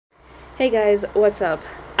Hey guys, what's up?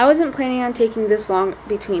 I wasn't planning on taking this long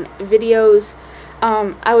between videos.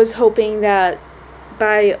 I was hoping that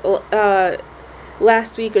by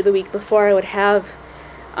last week or the week before I would have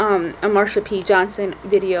a Marsha P. Johnson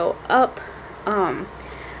video up.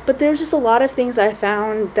 But there's just a lot of things I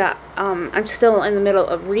found that I'm still in the middle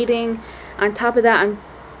of reading. On top of that, I'm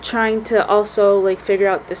trying to also figure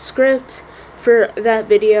out the script for that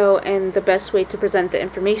video and the best way to present the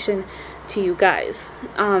information to you guys.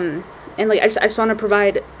 And I just want to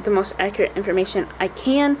provide the most accurate information I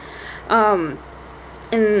can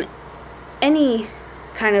in any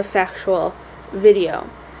kind of factual video.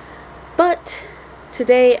 But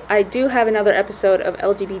today I do have another episode of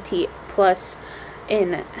LGBT plus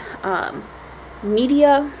in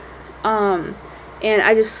media, and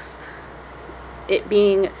it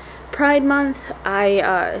being Pride Month,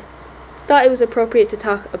 I thought it was appropriate to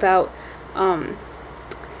talk about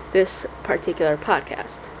this particular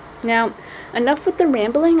podcast. Now, enough with the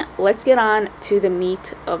rambling, let's get on to the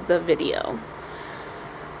meat of the video.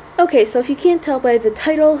 Okay, so if you can't tell by the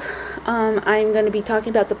title, I'm going to be talking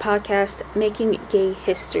about the podcast Making Gay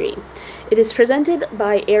History. It is presented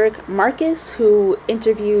by Eric Marcus, who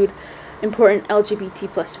interviewed important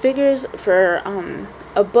LGBT plus figures for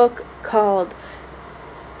a book called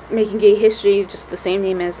Making Gay History, just the same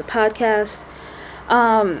name as the podcast.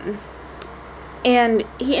 And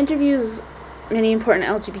he interviews many important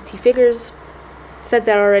LGBT figures. Said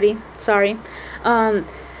that already, sorry. I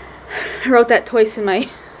wrote that twice in my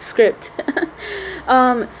script.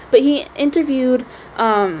 But he interviewed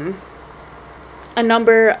a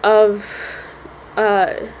number of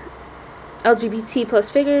LGBT plus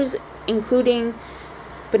figures, including,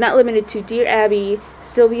 but not limited to, Dear Abby,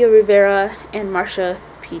 Sylvia Rivera, and Marsha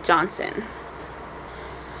P. Johnson.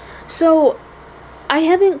 So, I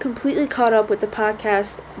haven't completely caught up with the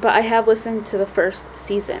podcast, but I have listened to the first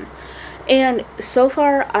season. And so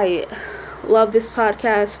far, I love this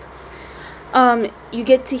podcast. You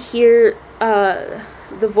get to hear the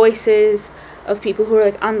voices of people who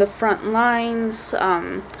are on the front lines,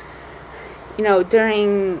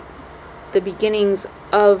 during the beginnings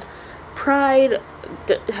of Pride,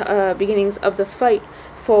 beginnings of the fight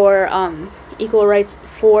for equal rights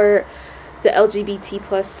for the LGBT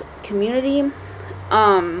plus community.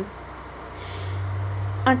 On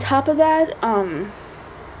top of that, I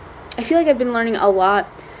feel like I've been learning a lot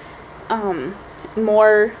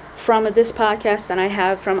more from this podcast than I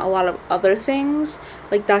have from a lot of other things,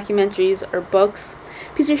 like documentaries or books,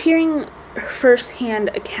 because you're hearing first-hand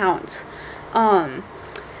accounts, and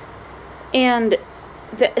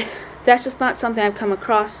that's just not something I've come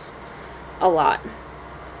across a lot.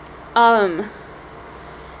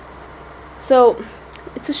 So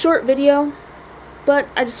it's a short video, but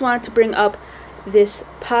I just wanted to bring up this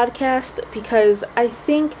podcast because I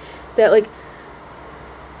think that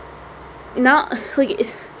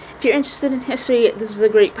if you're interested in history, this is a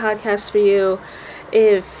great podcast for you.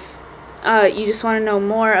 If you just want to know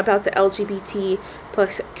more about the LGBT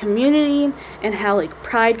plus community and how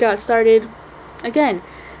Pride got started, again,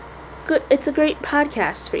 good. It's a great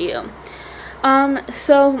podcast for you.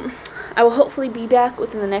 So I will hopefully be back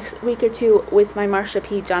within the next week or two with my Marsha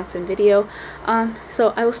P. Johnson video.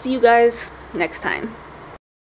 So I will see you guys next time.